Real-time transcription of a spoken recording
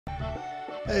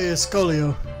Hey, it's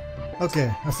Scolio.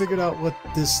 Okay, I figured out what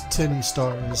this tinny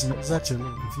star is, and it was actually a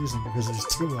little confusing because there's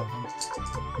two of them.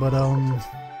 But,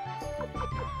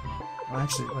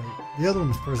 actually, wait, the other one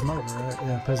was Pesmerger, right?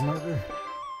 Yeah, Pesmerger.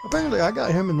 Apparently, I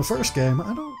got him in the first game.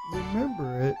 I don't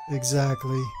remember it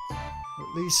exactly.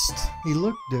 At least, he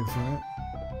looked different.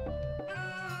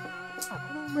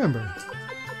 I don't remember.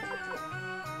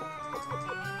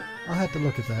 I'll have to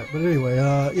look at that. But anyway,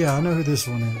 yeah, I know who this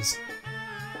one is.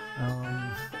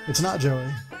 It's not Joey,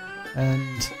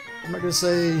 and I'm not going to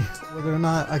say whether or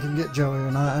not I can get Joey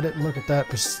or not. I didn't look at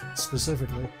that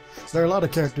specifically. There are a lot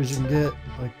of characters you can get,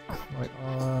 like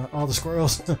all the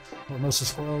squirrels, or most of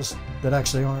the squirrels, that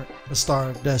actually aren't a Star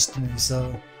of Destiny,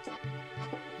 so,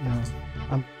 you know,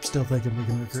 I'm still thinking we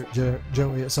can recruit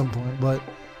Joey at some point, but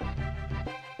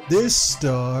this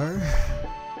star...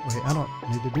 Wait, I don't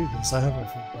need to do this. I have a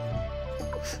full party.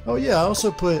 Oh yeah, I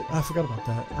also I forgot about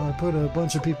that. I put a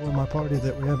bunch of people in my party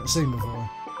that we haven't seen before.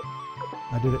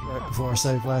 I did it right before I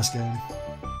saved last game.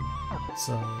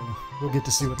 So, we'll get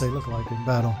to see what they look like in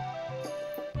battle.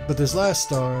 But this last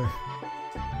star,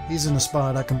 he's in a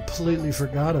spot I completely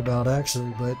forgot about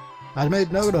actually, but I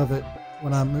made note of it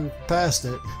when I moved past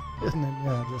it. And then,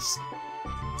 yeah, I just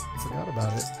forgot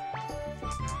about it.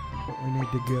 But we need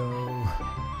to go...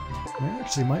 There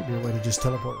actually might be a way to just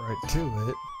teleport right to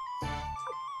it.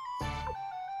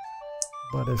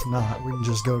 But if not, we can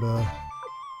just go to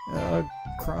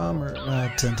Crom or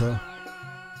Tento.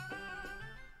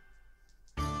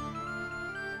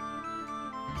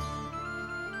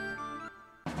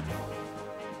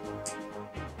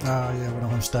 Ah, yeah, we don't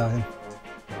have Stallion.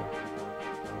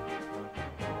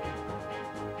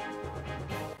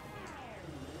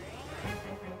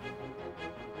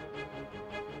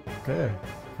 Okay,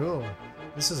 cool.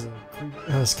 This is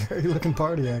a scary looking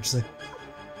party, actually.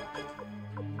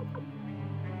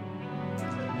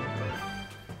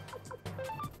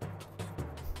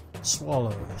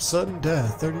 Swallow. Sudden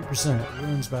death, 30%.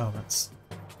 Ruins balance.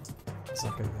 It's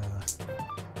like a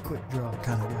quick draw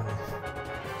kind of guy.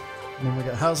 And then we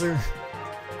got Hauser.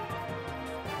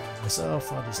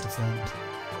 Myself, I'll just defend.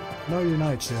 No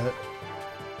unites yet.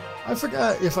 I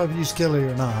forgot if I've used Kelly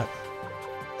or not.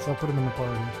 So I'll put him in the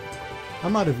party. I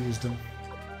might have used him.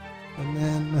 And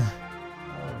then...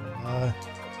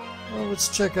 well, let's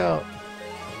check out...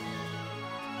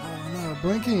 Oh no,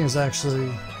 blinking is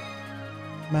actually...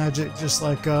 magic, just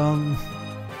like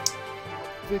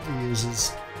Vicky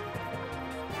uses.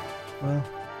 Well,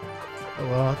 oh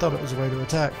well, I thought it was a way to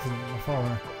attack from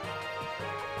afar.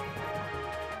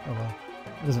 Oh well,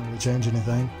 it doesn't really change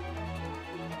anything.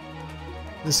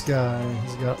 This guy,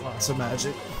 he's got lots of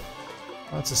magic.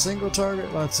 Lots of single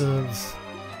target, lots of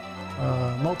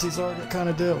multi-target kind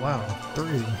of deal. Wow,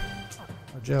 3.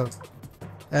 No joke.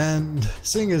 And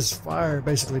seeing as fire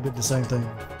basically did the same thing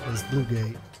as Blue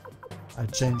Gate, I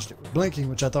changed it with blinking,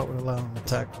 which I thought would allow him to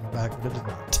attack from the back, but it did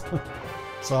not.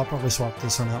 So I'll probably swap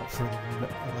this one out for the one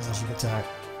that allows you to attack.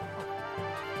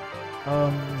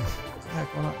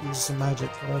 Heck, why not use some magic?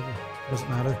 Whatever. Doesn't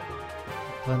matter.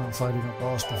 I plan on fighting a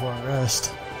boss before I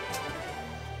rest.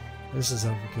 This is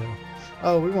overkill.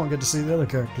 Oh, we won't get to see the other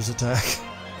characters attack.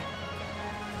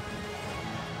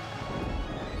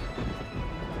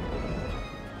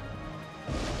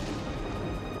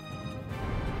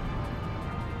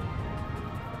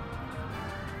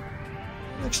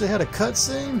 Actually had a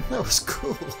cutscene? That was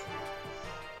cool.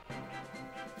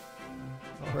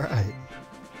 Alright.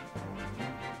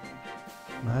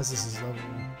 Nice, this is level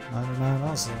 99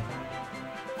 also.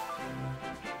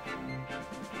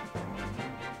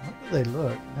 How do they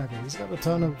look? Okay, he's got a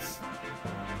ton of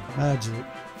magic.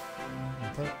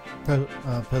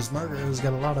 Pesmerger has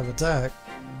got a lot of attack.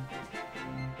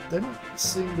 They don't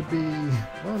seem to be...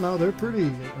 Oh no, they're pretty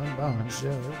unbalanced.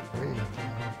 Yeah, they're way up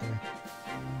there, aren't they?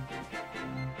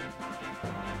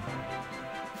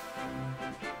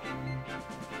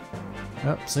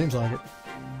 Yep, seems like it.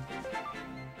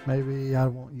 Maybe I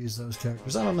won't use those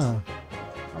characters. I don't know.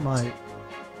 I might.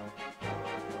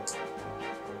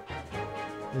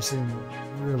 They seem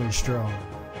really strong.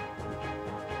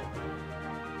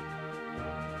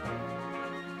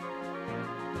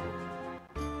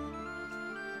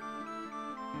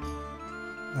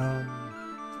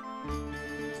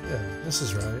 Yeah, this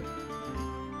is right.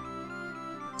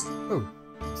 Oh,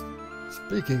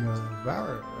 speaking of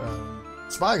our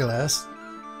spyglass.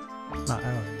 Not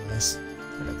hourglass.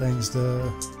 I got things to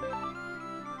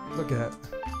look at.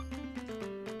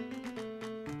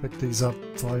 Pick these up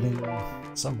fighting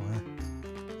somewhere.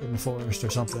 In the forest or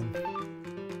something.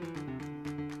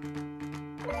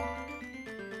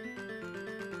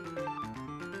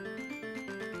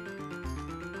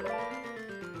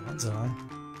 One's eye.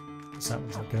 Guess that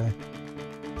one's okay.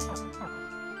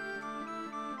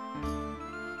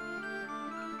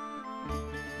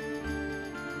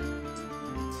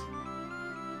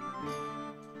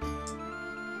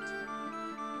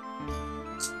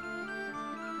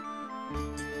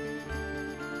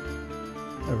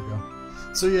 There we go.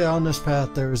 So yeah, on this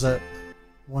path there was that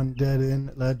one dead end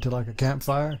that led to like a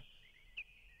campfire.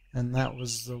 And that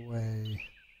was the way...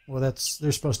 Well, there's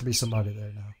supposed to be somebody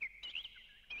there now.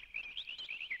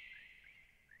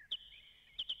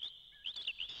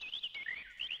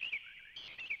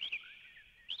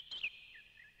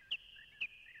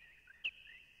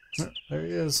 Oh, there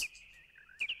he is.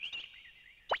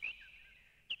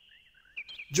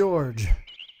 George.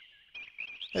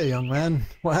 Hey, young man.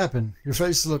 What happened? Your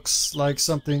face looks like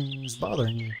something's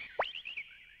bothering you.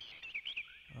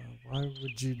 Why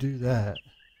would you do that?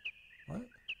 What?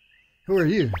 Who are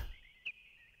you?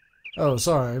 Oh,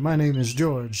 sorry. My name is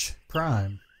George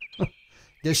Prime.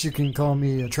 Guess you can call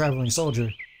me a traveling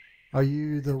soldier. Are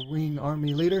you the wing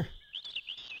army leader?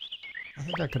 I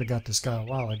think I could have got this guy a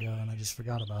while ago and I just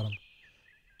forgot about him.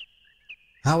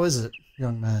 How is it,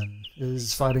 young man?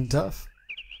 Is fighting tough?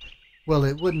 Well,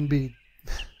 it wouldn't be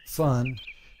fun,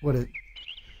 would it?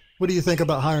 What do you think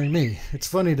about hiring me? It's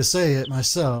funny to say it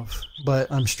myself,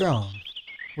 but I'm strong.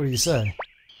 What do you say?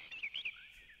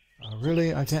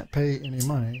 Really? I can't pay any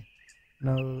money.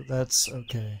 No, that's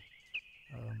okay.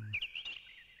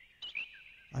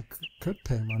 I could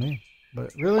pay money,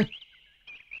 but really?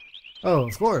 Oh,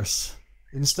 of course.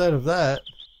 Instead of that,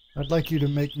 I'd like you to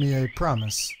make me a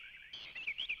promise.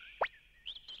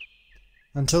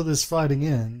 Until this fighting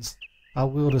ends, I'll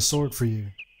wield a sword for you.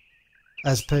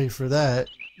 As pay for that,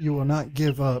 you will not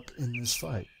give up in this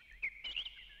fight.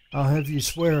 I'll have you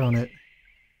swear on it.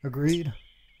 Agreed?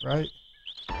 Right?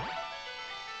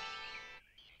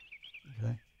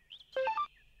 Okay.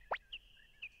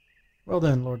 Well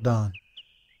then, Lord Don.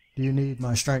 Do you need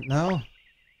my strength now?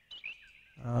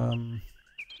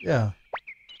 Yeah.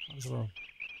 Might as well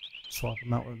swap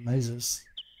him out with mazes.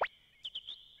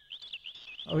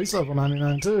 Oh, he's level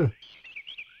 99 too.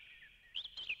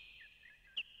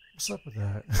 What's up with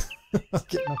that? I'm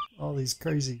getting up all these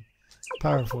crazy,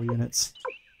 powerful units.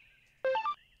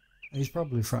 He's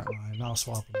probably frontline. I'll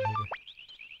swap him later.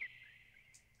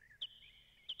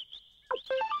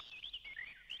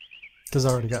 Because I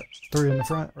already got 3 in the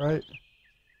front, right?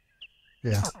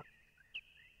 Yeah.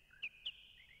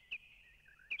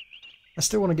 I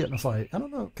still want to get in a fight. I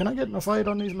don't know. Can I get in a fight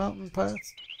on these mountain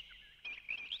paths?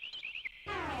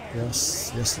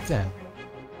 Yes. Yes, you can.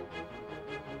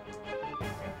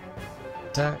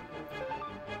 Attack.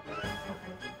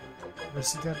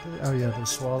 What's he got there? Oh yeah, the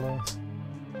swallow.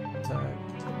 Attack.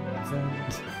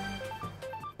 Defend.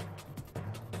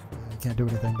 You can't do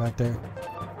anything back there.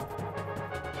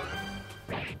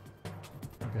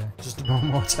 Okay, just a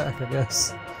normal attack, I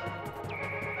guess.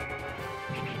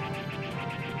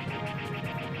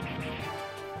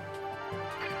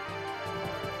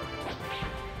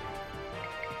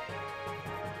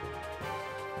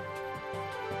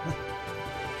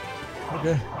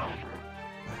 Okay.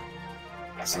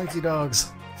 Slinky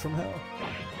dogs from hell.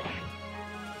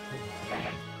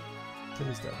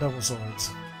 He's got double swords.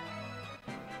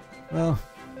 Well,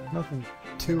 nothing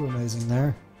too amazing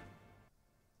there.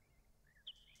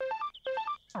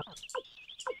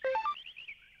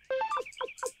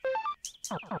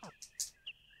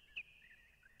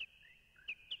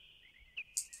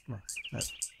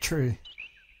 That tree.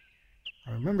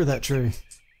 I remember that tree.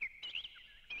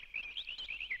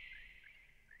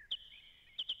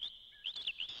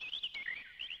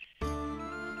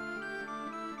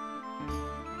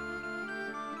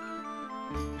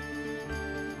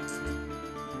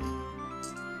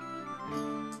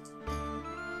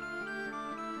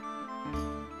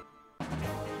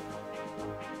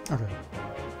 Okay,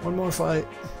 one more fight,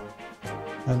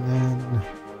 and then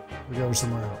we go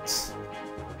somewhere else.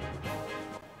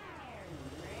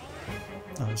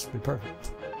 Oh, this would be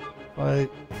perfect. Fight,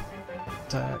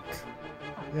 attack.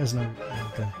 He has no.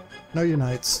 Okay, no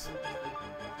unites.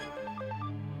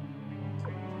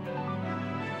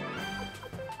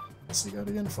 What's he got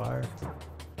again? Fire.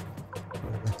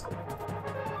 Whatever.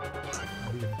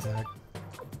 Oh, he can attack.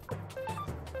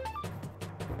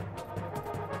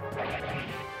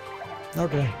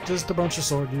 Okay, just a bunch of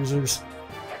sword users,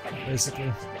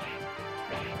 basically.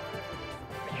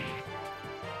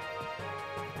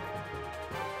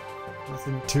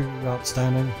 Nothing too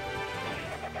outstanding.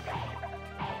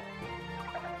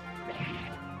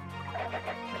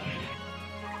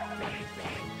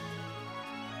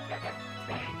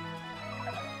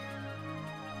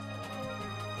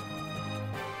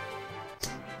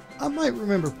 I might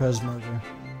remember Pesmerger.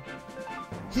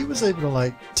 He was able to,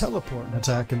 like, teleport and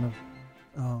attack in the,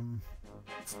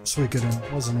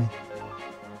 Suikoden, wasn't he?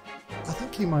 I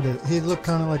think he might have... He looked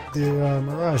kind of like the,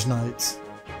 Mirage Knights.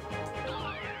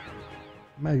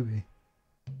 Maybe.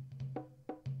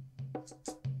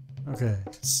 Okay,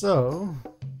 so...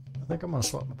 I think I'm gonna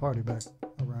swap my party back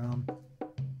around.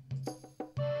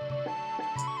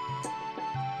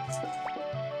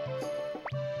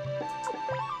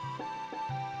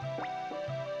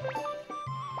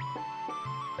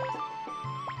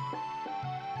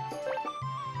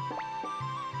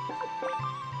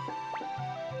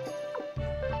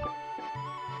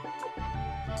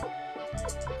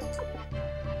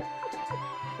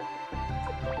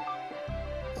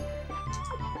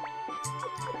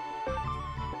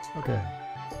 Okay. I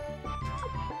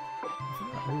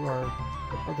forgot who our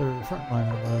other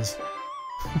frontliner was.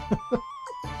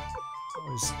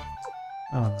 Always,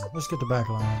 I don't know. Let's get the back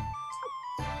line.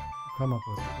 I'll come up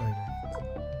with it later.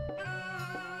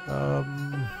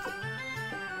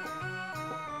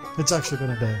 It's actually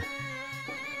been a day.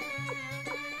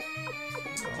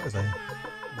 Where are they?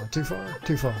 Am I too far?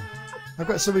 Too far. I've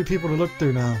got so many people to look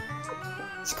through now.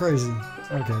 It's crazy.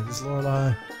 Okay, this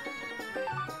Lorelei.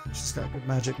 She's got good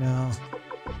magic now.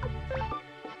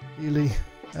 Ellie.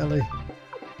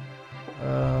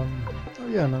 Oh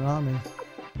yeah, Nanami.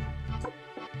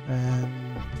 And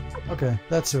okay,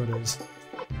 that's who it is.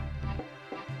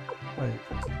 Wait.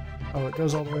 Oh, it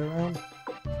goes all the way around?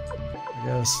 I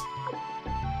guess.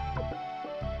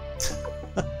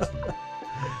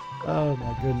 Oh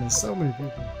my goodness, so many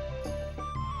people.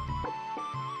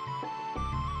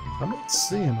 I'm not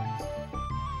seeing them.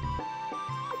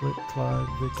 Flick, Clyde,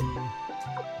 Vicky.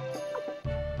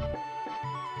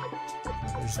 Oh,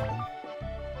 there's one.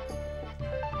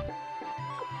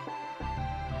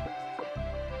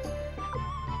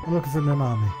 I'm looking for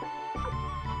Nanami.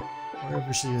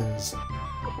 Wherever she is.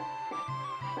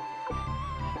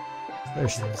 There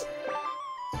she is.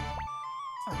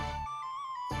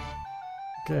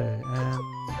 Okay,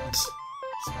 and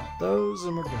swap those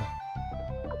and we're good.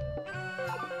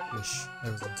 Ish.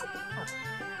 There we go.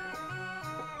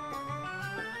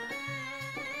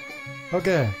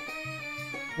 Okay.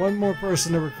 One more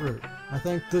person to recruit. I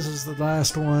think this is the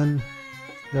last one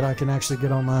that I can actually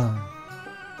get on my own.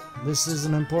 This is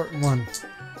an important one.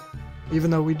 Even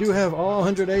though we do have all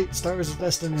 108 Stars of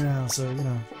Destiny now, so, you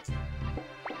know.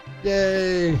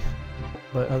 Yay!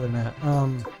 But other than that,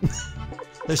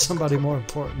 there's somebody more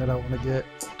important that I want to get.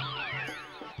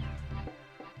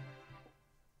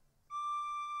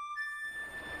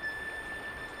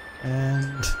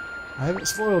 And I haven't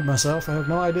spoiled myself. I have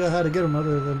no idea how to get him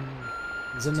other than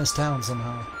he's in this town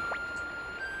somehow.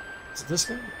 Is it this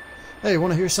guy? Hey,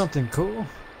 want to hear something cool?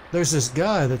 There's this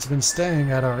guy that's been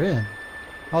staying at our inn.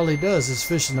 All he does is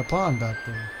fish in the pond back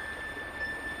there.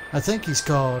 I think he's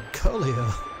called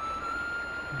Colia.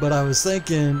 But I was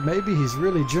thinking maybe he's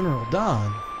really General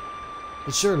Don.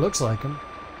 It sure looks like him.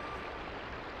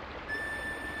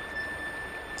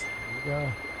 Here we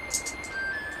go.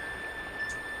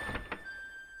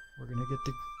 We're gonna get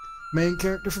the main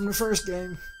character from the first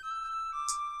game.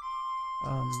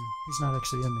 He's not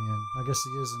actually in the inn. I guess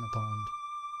he is in a pond.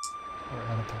 Or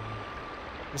at a pond.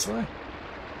 This way?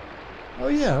 Oh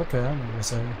yeah, okay, I'm gonna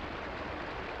say.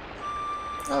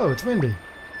 Oh, it's Wendy.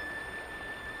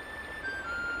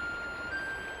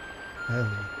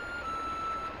 Ellie.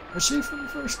 Was she from the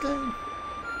first game?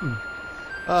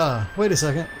 Wait a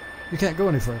second. You can't go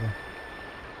any further.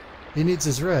 He needs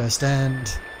his rest,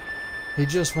 and he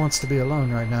just wants to be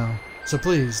alone right now. So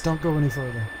please, don't go any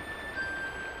further.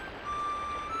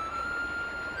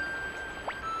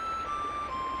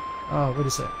 Oh, wait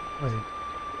a sec. Wait.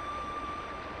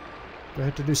 Do I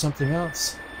have to do something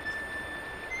else?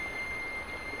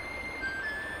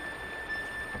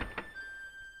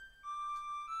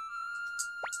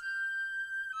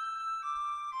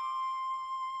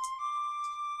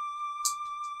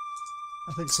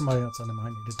 I think somebody else I might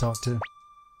need to talk to.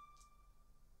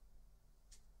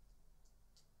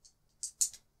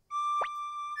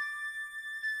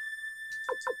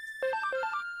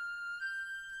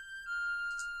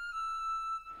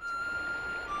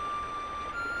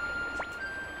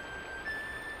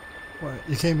 What?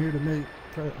 You came here to meet...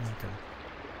 Okay.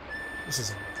 This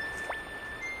is...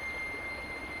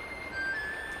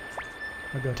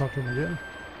 Maybe I'll talk to him again?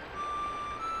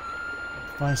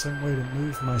 Find some way to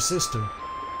move my sister.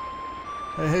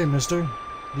 Hey, mister.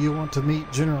 Do you want to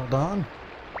meet General Don?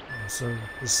 Oh, so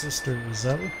his sister is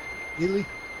Ellie? Ellie?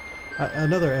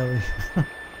 Another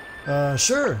Ellie.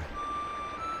 Sure.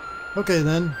 Okay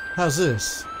then, how's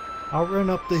this? I'll run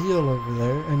up the hill over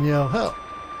there and yell help.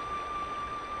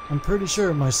 I'm pretty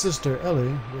sure my sister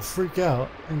Ellie will freak out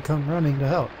and come running to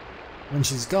help. When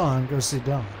she's gone, go see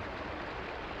Dawn.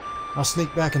 I'll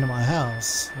sneak back into my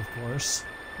house, of course.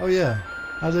 Oh yeah,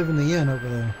 I live in the inn over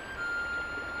there.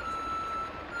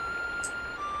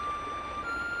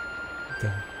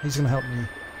 Okay, he's gonna help me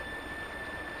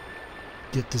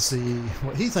get to see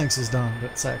what he thinks is Dawn,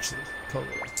 but it's actually Cola.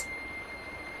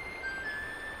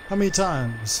 How many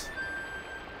times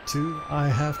do I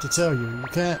have to tell you? You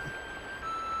can't...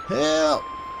 Help!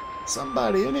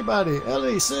 Somebody, anybody,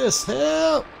 Ellie, sis,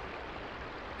 help!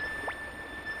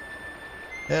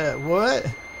 What?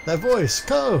 That voice,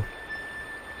 Ko!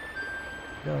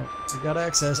 Go, we got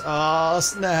access. Oh,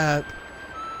 snap!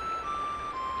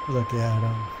 Look at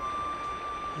him.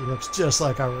 He looks just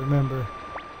like I remember.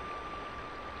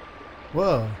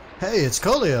 Whoa, hey, it's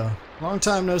Colio. Long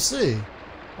time no see.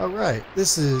 Alright,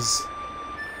 this is...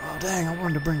 Oh, dang, I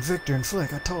wanted to bring Victor and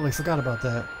Flick. I totally forgot about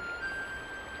that.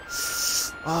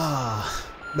 Ah,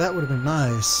 that would have been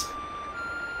nice.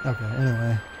 Okay,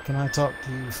 anyway, can I talk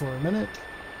to you for a minute?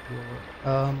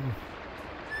 Or,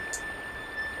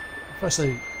 if I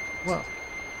say, well,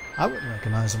 I wouldn't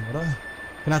recognize him, would I?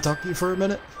 Can I talk to you for a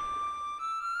minute?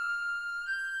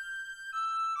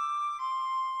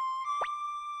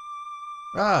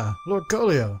 Ah, Lord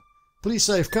Colio, please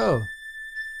save Ko.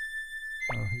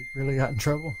 Oh, he really got in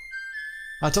trouble?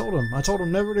 I told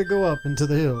him never to go up into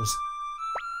the hills.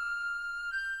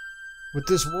 With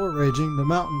this war raging, the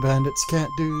mountain bandits can't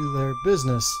do their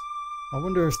business. I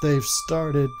wonder if they've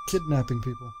started kidnapping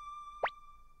people.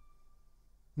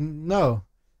 No,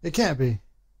 it can't be.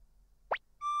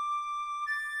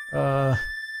 Are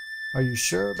you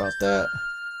sure about that?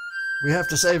 We have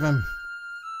to save him.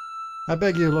 I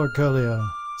beg you, Lord Colio.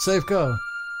 Save Ko.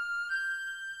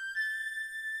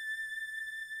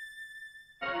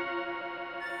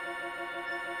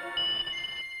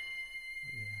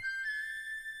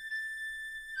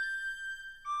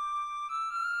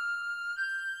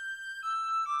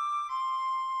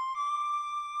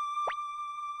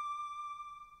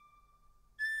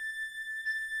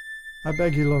 I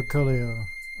beg you, Lord Colio.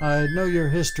 I know your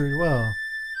history well.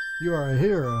 You are a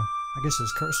hero. I guess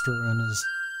his Kersterin is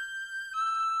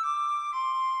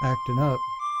acting up.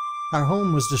 Our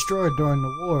home was destroyed during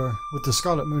the war with the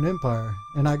Scarlet Moon Empire,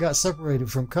 and I got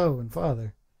separated from Ko and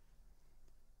Father.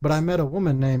 But I met a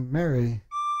woman named Mary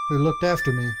who looked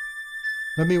after me,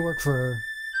 let me work for her,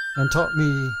 and taught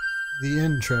me the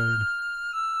inn trade.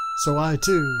 So I,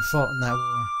 too, fought in that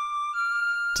war.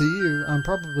 To you, I'm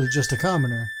probably just a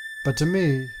commoner, but to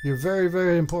me, you're very,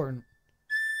 very important.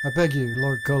 I beg you,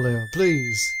 Lord Colio,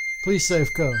 please, please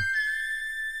save Ko.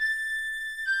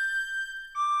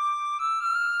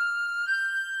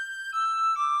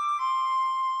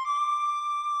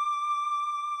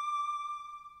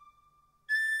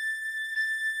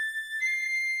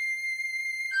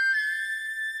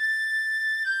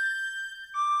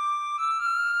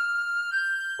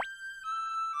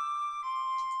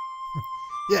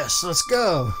 Yes, let's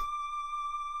go.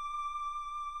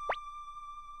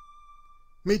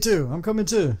 Me too. I'm coming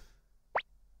too.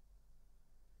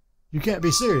 You can't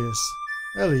be serious.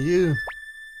 Ellie, you...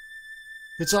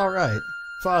 It's alright.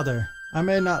 Father, I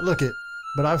may not look it,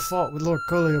 but I've fought with Lord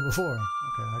Colio before.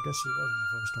 Okay, I guess she wasn't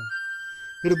the first one.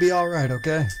 It'll be alright,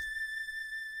 okay?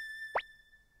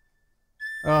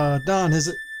 Don, is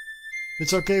it...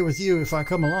 It's okay with you if I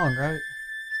come along, right?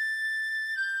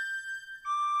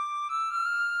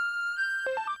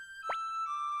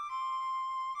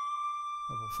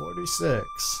 Level 46.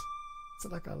 I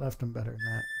feel like I left him better than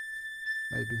that.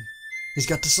 Maybe. He's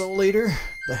got the Soul Eater,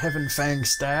 the Heaven Fang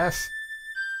Staff.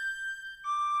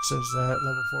 It says that,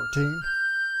 level 14.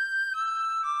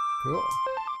 Cool.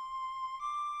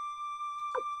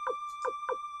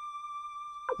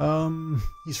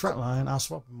 He's frontline. I'll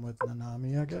swap him with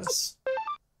Nanami, I guess.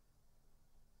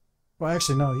 Well,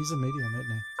 actually, no, he's a medium,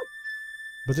 isn't he?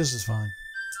 But this is fine.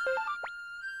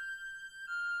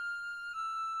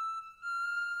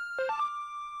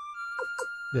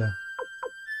 Yeah.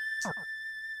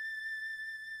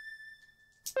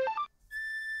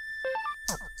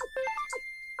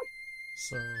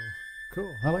 So,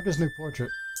 cool. I like his new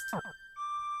portrait.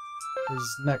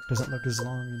 His neck doesn't look as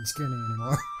long and skinny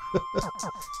anymore.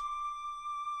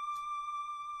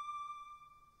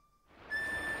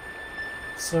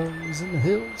 So, he's in the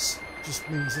hills? Just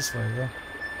means this way, yeah?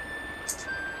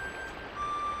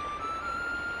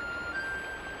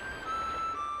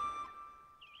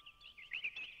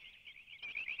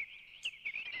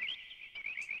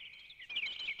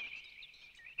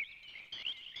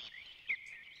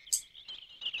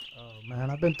 Man,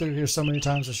 I've been through here so many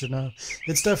times I should know.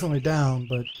 It's definitely down,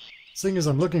 but seeing as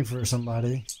I'm looking for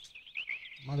somebody,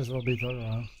 Might as well be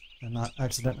thorough and not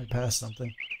accidentally pass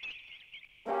something.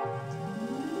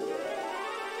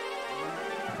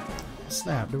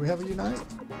 Snap, do we have a unite?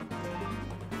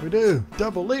 We do!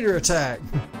 Double leader attack!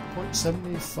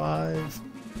 0.75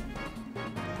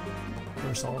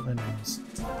 versus all enemies.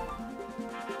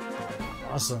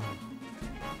 Awesome.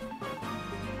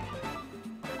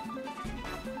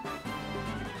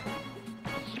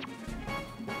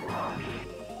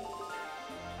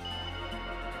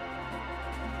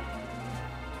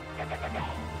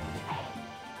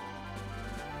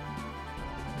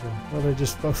 Well, they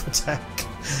just both attack.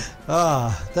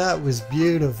 Ah, that was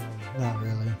beautiful. Not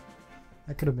really.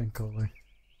 That could have been cooler.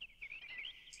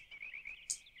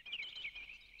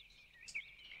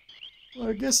 Well,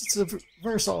 I guess it's a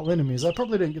versus all enemies. I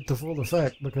probably didn't get the full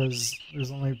effect because there's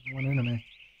only one enemy.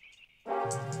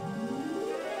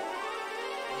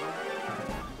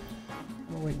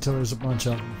 We'll wait until there's a bunch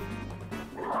of them.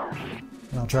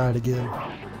 And I'll try it again.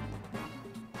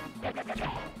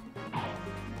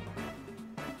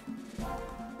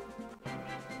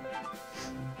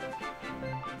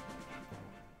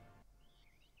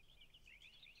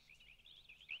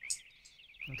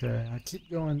 Okay, I keep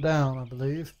going down, I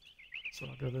believe. So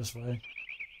I'll go this way.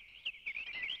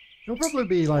 It'll probably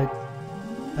be like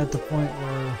at the point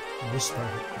where this is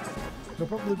perfect. It'll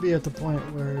probably be at the point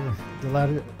where the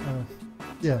ladder,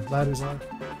 yeah, ladders are.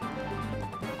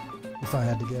 If I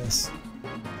had to guess.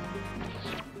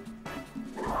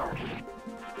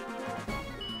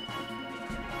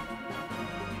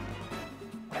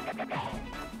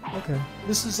 Okay,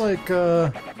 this is like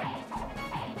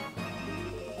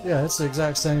yeah, it's the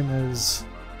exact same as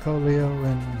Koleo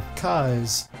and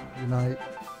Kai's Unite,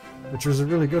 which was a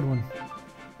really good one.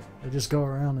 They just go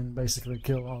around and basically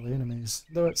kill all the enemies.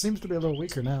 Though it seems to be a little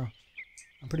weaker now.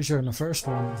 I'm pretty sure in the first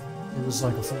one, it was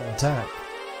like a full attack.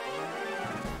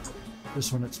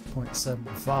 This one it's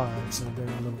 0.75, so they're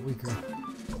a little weaker.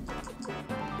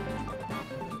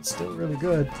 It's still really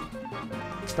good,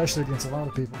 especially against a lot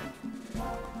of people.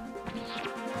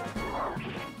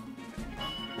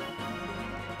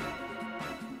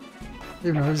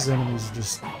 Even though his enemies are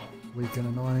just weak and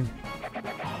annoying.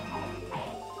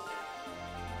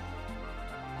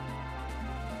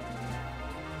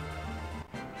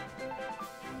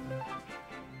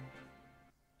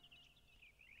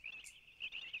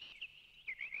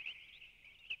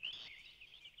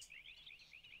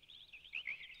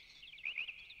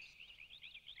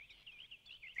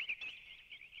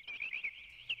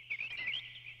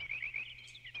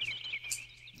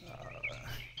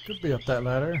 Could be up that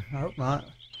ladder. I hope not.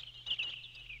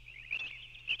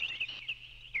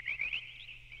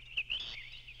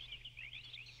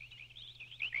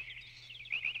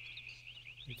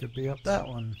 It could be up that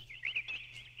one.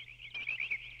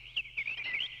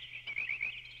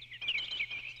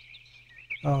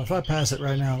 Oh, if I pass it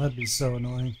right now, that'd be so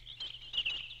annoying.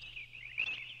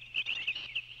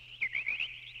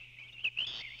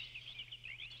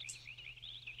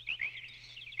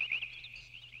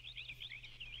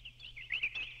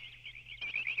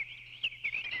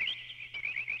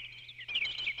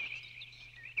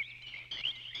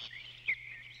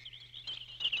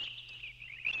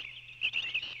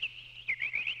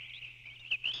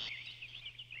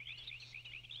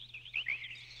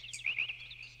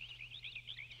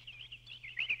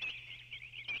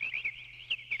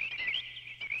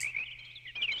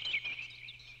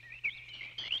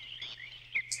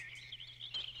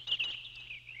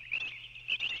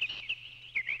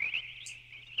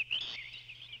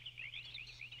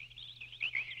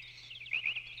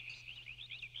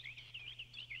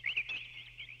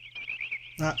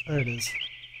 Ah, there it is.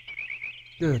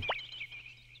 Good.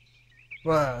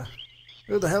 Why,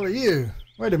 who the hell are you?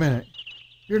 Wait a minute.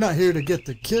 You're not here to get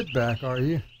the kid back, are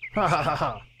you? Ha ha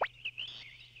ha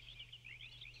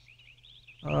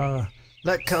ha.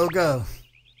 Let Ko go.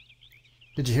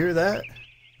 Did you hear that?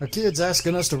 A kid's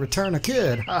asking us to return a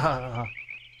kid. Ha ha ha.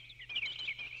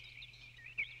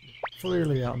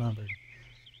 Clearly outnumbered.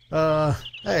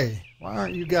 Hey, why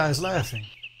aren't you guys laughing?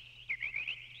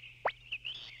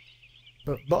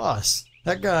 But boss,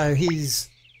 that guy, he's...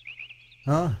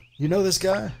 Huh? You know this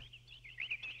guy?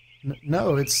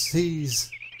 No,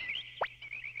 he's...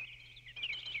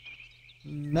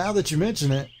 Now that you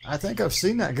mention it, I think I've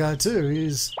seen that guy too.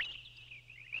 He's...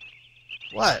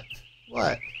 What?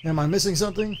 What? Am I missing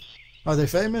something? Are they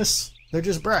famous? They're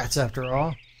just brats after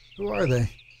all. Who are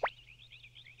they?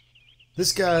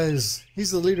 This guy's... He's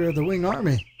the leader of the Wing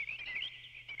Army.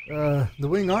 The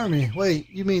Wing Army? Wait,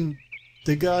 you mean...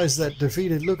 the guys that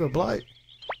defeated Luca Blight.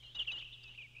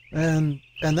 And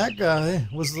that guy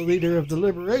was the leader of the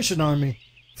Liberation Army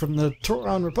from the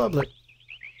Toron Republic.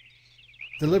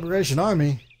 The Liberation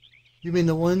Army? You mean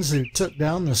the ones who took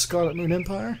down the Scarlet Moon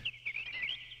Empire?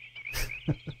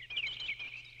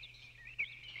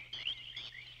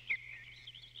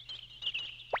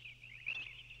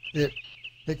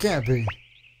 It can't be.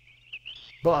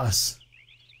 Boss.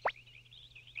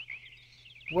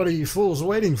 What are you fools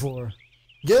waiting for?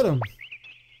 Get him!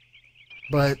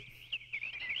 But...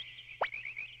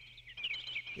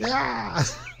 yeah!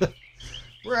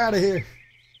 We're out of here.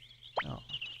 Oh.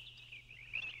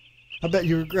 I bet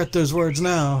you regret those words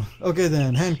now. Okay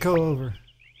then, hand Ko over.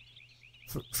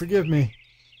 Forgive me.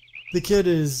 The kid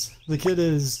is...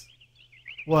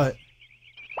 What?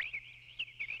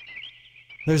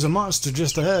 There's a monster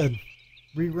just ahead.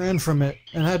 We ran from it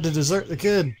and had to desert the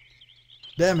kid.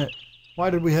 Damn it. Why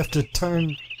did we have to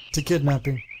turn to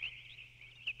kidnapping?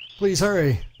 Please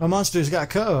hurry. A monster's got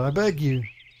Ko, I beg you.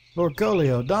 Lord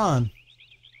Colio, Don.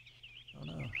 Oh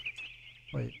no.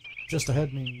 Wait, just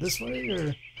ahead mean this way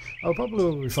or... oh, probably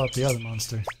where we fought the other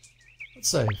monster. Let's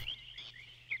save.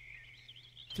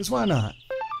 Because why not?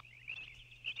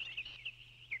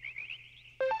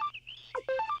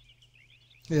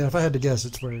 Yeah, if I had to guess,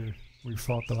 it's where we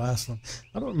fought the last one.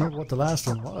 I don't remember what the last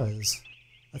one was.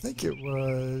 I think it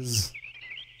was...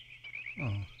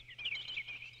 oh.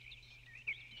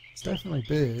 It's definitely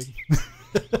big.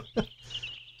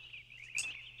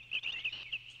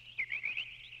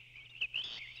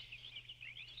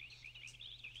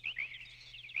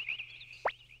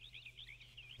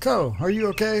 Ko, are you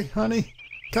okay, honey?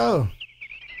 Ko!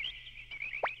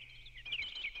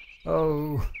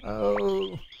 Oh,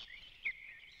 oh...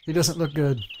 he doesn't look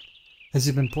good. Has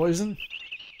he been poisoned?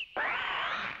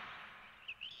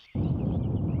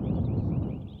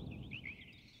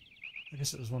 I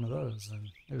guess it was one of those, and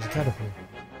it was a caterpillar.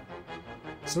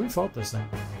 So we fought this thing.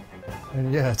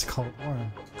 And yeah, it's called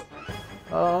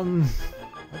Worm.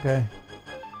 Okay.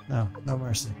 No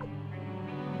mercy.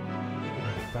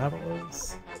 Battle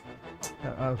Oath?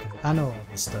 Okay, I know all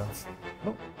this stuff. I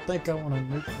don't think I want to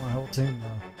nuke my whole team,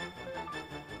 though.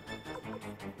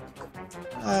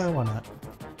 Why not?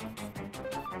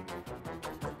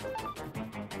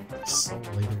 Soul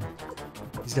Leader.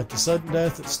 He's got the sudden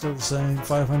death, it's still the same.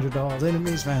 $500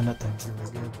 enemies. Man, that thing's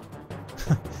really good.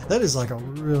 That is like a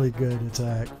really good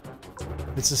attack.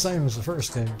 It's the same as the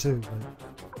first game, too, but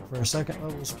for a second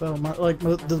level spell, like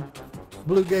the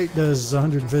Blue Gate does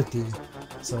 150.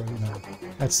 So, you know,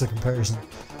 that's the comparison.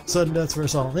 Sudden death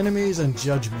versus all enemies and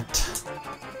judgment.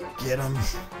 Get him.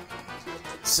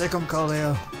 Sick him,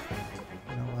 Colio.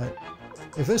 You know what?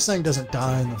 If this thing doesn't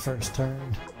die in the first turn,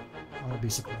 I'll be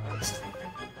surprised.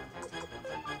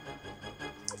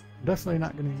 I'm definitely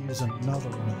not going to use another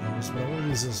one of those, but I will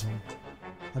use this one.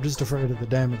 I'm just afraid of the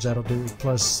damage that'll do,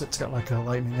 plus it's got like a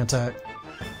lightning attack.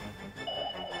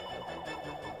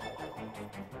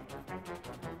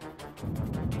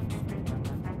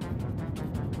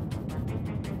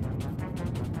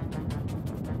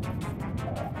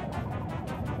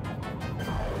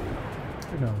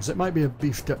 Who knows? It might be a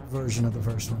beefed up version of the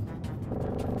first one.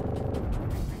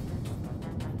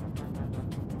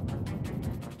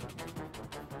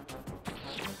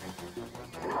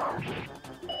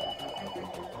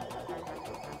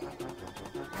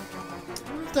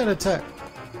 That attack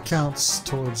counts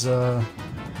towards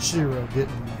Shiro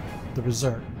getting the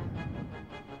Berserk.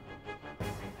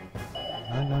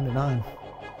 $9.99.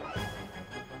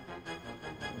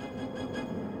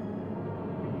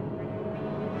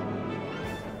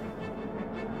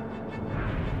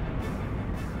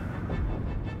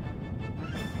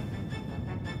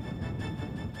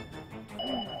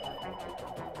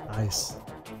 Nice.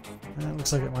 It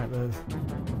looks like it might live.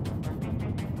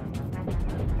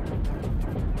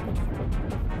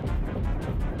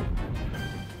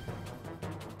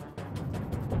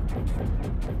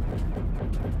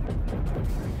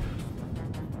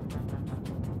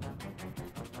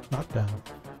 Knockdown.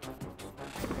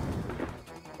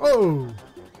 Oh!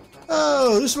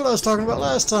 Oh, this is what I was talking about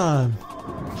last time.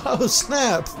 Oh,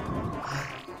 snap!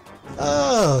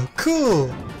 Oh, cool!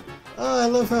 Oh, I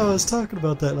love how I was talking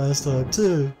about that last time,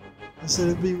 too. I said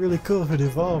it'd be really cool if it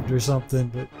evolved or something,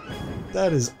 but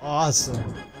that is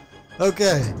awesome.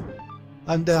 Okay,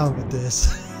 I'm down with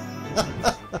this.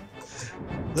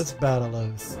 Let's battle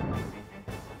Oath.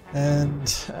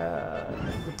 And,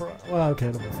 well, okay,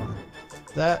 it'll be fine.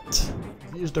 That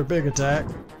used our big attack,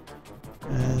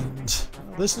 and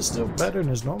this is still better than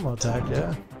his normal attack,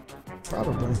 yeah,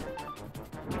 probably.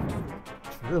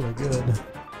 It's really good.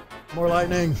 More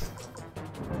lightning.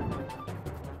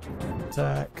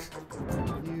 Attack.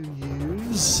 You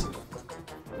use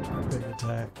big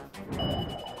attack.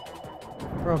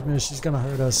 Problem is she's gonna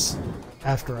hurt us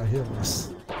after I heal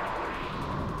us.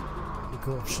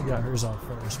 cool if she got hers off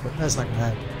first, but that's not gonna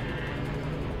happen.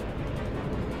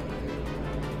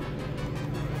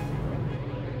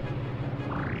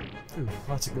 Ooh,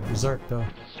 lots of good berserk though.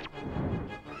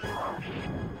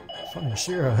 Funny,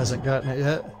 Shiro hasn't gotten it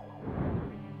yet.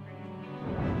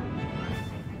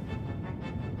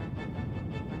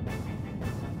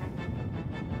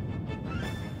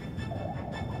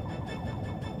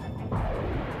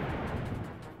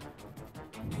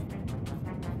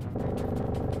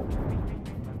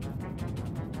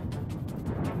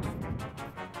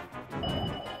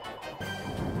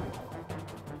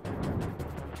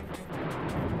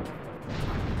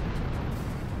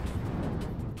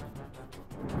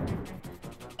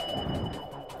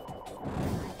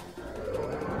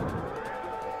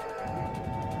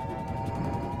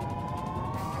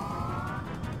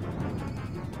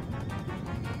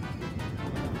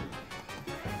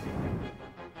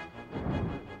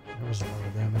 Was a lot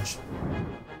of damage.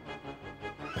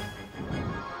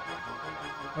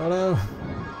 Oh no!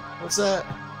 What's that?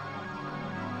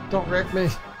 Don't wreck me!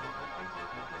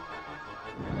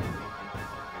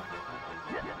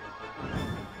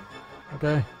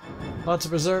 Okay. Lots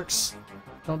of berserks.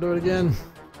 Don't do it again.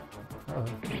 Uh-oh.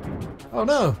 Oh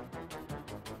no!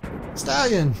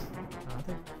 Stallion! I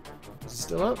think he's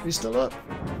still up. He's still up.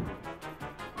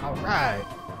 Alright!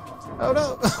 Oh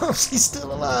no! He's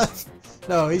still alive!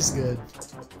 No, he's good.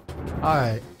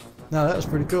 Alright. No, that was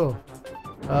pretty cool.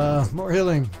 More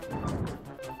healing.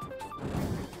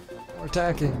 More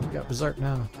attacking. We got berserk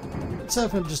now. Let's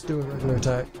have him just do a regular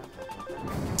attack.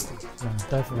 No,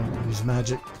 definitely use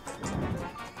magic.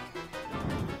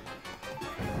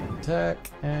 Attack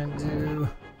and do...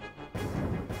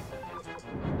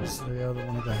 What's the other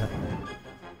one of that?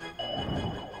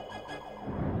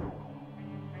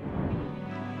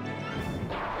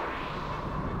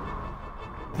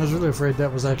 I was really afraid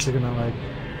that was actually gonna like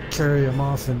carry him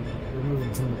off and remove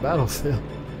him from the battlefield.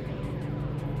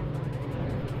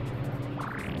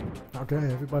 Okay,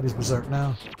 everybody's berserk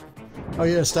now. Oh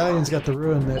yeah, Stallion's got the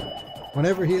ruin that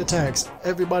whenever he attacks,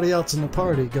 everybody else in the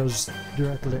party goes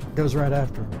right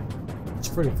after him. It's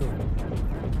pretty cool.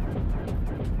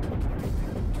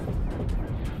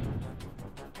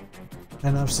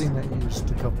 And I've seen that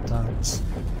used a couple times.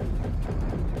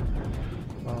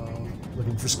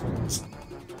 Looking for squirrels.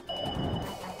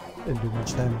 Didn't do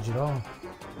much damage at all.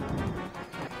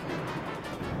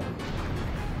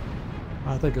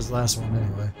 I think it's the last one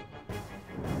anyway.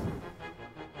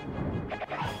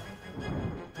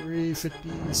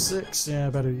 356. Yeah, I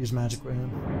better use magic with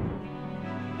him.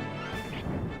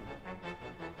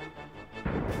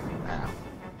 Ow.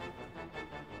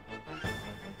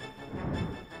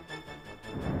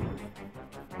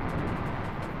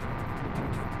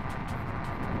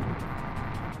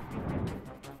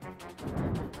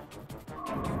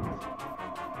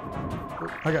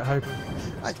 I got hyper.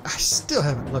 I still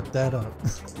haven't looked that up.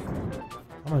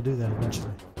 I'm gonna do that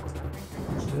eventually.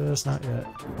 Just not yet.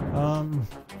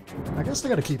 I guess I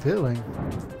gotta keep healing.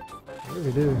 I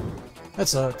really do. That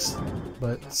sucks,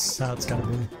 but it's how it's gotta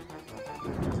be.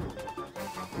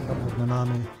 Up with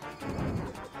Nanami.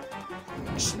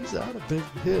 She's out of big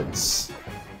hits.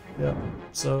 Yep.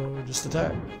 So just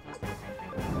attack.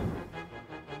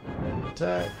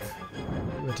 Attack.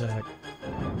 Attack.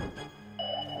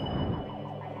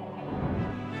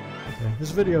 Okay,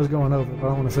 this video is going over, but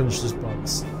I want to finish this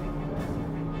boss.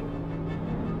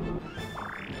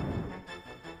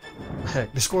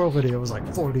 Heck, the squirrel video was like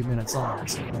 40 minutes long,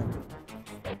 so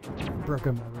I broke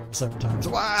my rule several times.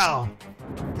 Wow!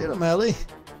 Get him, Ellie!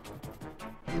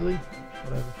 Ellie?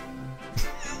 Whatever.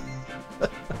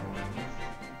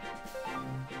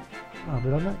 Oh,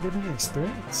 did I not get any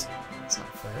experience? That's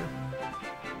not fair.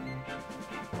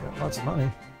 Got lots of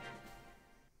money.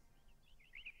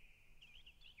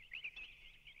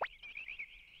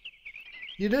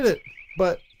 You did it!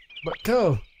 But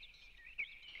Ko!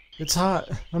 It's hot.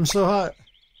 I'm so hot.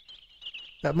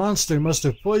 That monster must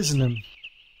have poisoned him.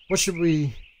 What should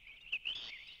we...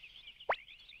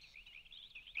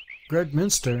 Greg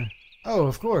Minster? Oh,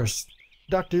 of course.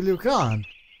 Dr. Liu Kang.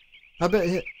 I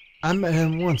met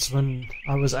him once when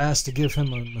I was asked to give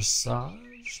him a massage.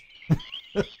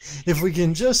 If we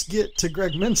can just get to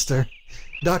Greg Minster,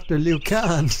 Dr. Liu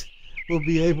Kang will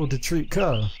be able to treat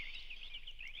Ko.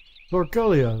 Lord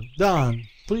Colio, Don,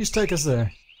 please take us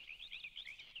there.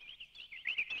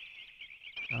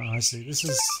 Oh, I see. This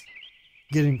is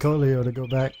getting Colio to go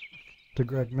back to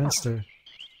Greg Minster.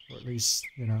 Or at least,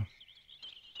 you know,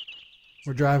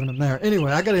 we're driving him there.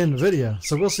 Anyway, I gotta end the video,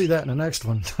 so we'll see that in the next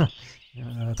one.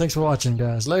 Thanks for watching,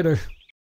 guys. Later.